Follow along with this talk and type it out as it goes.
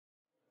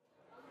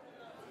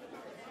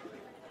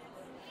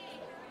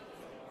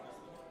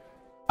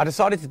I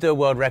decided to do a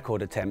world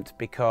record attempt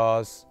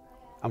because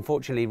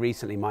unfortunately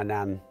recently my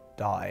nan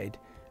died,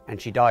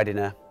 and she died in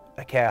a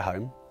care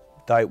home.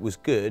 Though it was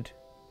good,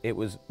 it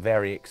was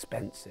very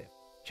expensive.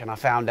 And I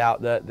found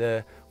out that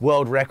the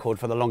world record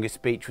for the longest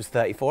speech was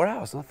 34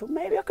 hours, and I thought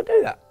maybe I could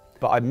do that.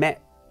 But I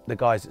met the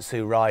guys at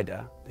Sue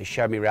Ryder. They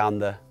showed me around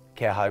the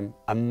care home,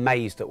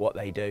 amazed at what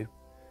they do.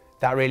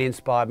 That really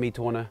inspired me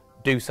to want to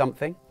do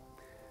something.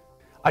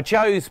 I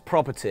chose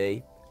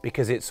property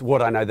because it's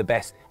what I know the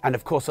best. And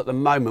of course, at the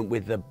moment,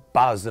 with the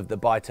buzz of the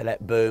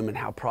buy-to-let boom and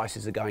how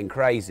prices are going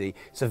crazy,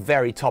 it's a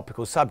very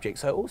topical subject.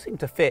 So it all seemed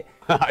to fit.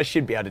 I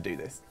should be able to do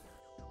this.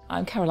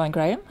 I'm Caroline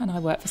Graham and I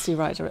work for Sue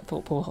Ryder at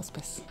Thorpe Hall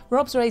Hospice.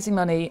 Rob's raising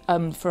money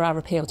for our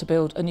appeal to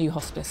build a new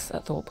hospice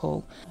at Thorpe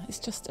Hall. It's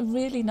just a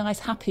really nice,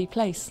 happy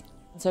place.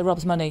 So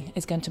Rob's money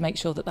is going to make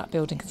sure that that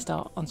building can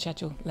start on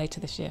schedule later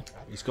this year.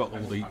 He's got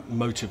all the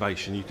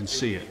motivation, you can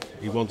see it.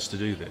 He wants to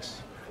do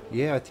this.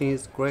 Yeah, I think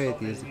it's great.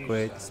 He's a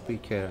great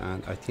speaker,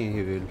 and I think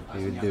he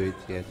will do it.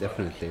 Yeah,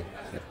 definitely.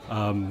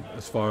 Yeah.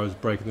 As far as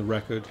breaking the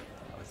record,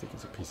 I think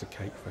it's a piece of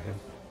cake for him.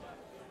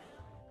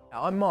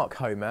 I'm Mark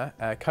Homer,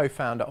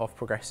 co-founder of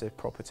Progressive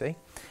Property,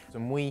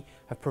 and we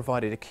have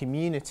provided a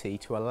community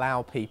to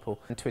allow people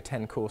to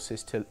attend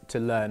courses to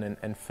learn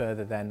and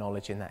further their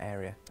knowledge in that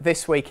area.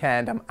 This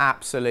weekend I'm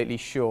absolutely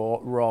sure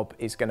Rob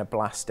is going to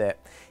blast it.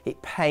 It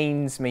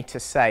pains me to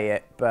say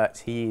it, but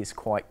he is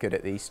quite good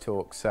at these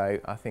talks, so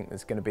I think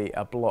there's going to be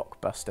a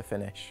blockbuster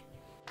finish.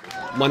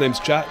 My name's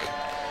Jack,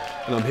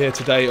 and I'm here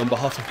today on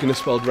behalf of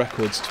Guinness World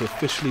Records to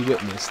officially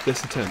witness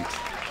this attempt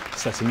to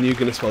set a new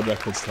Guinness World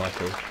Records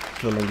title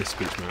for the longest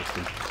speech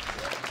marathon.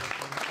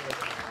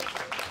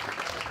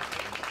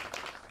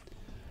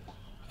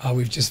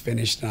 We've just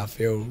finished and I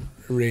feel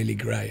really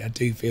great. I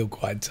do feel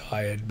quite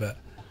tired, but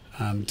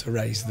to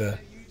raise the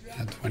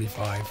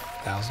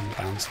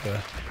 £25,000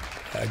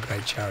 for a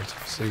great charity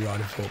for Sue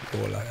Ryder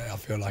Football, I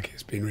feel like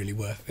it's been really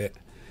worth it,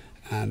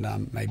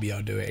 and maybe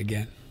I'll do it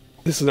again.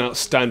 This is an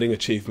outstanding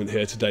achievement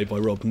here today by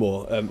Rob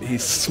Moore. He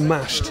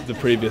smashed the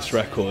previous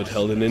record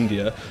held in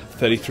India,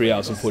 33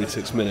 hours and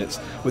 46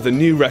 minutes, with a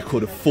new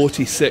record of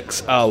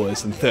 46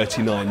 hours and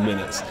 39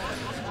 minutes.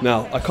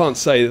 Now, I can't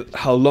say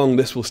how long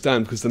this will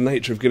stand because the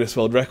nature of Guinness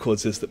World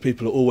Records is that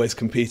people are always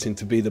competing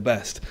to be the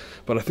best,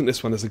 but I think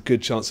this one has a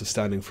good chance of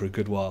standing for a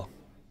good while.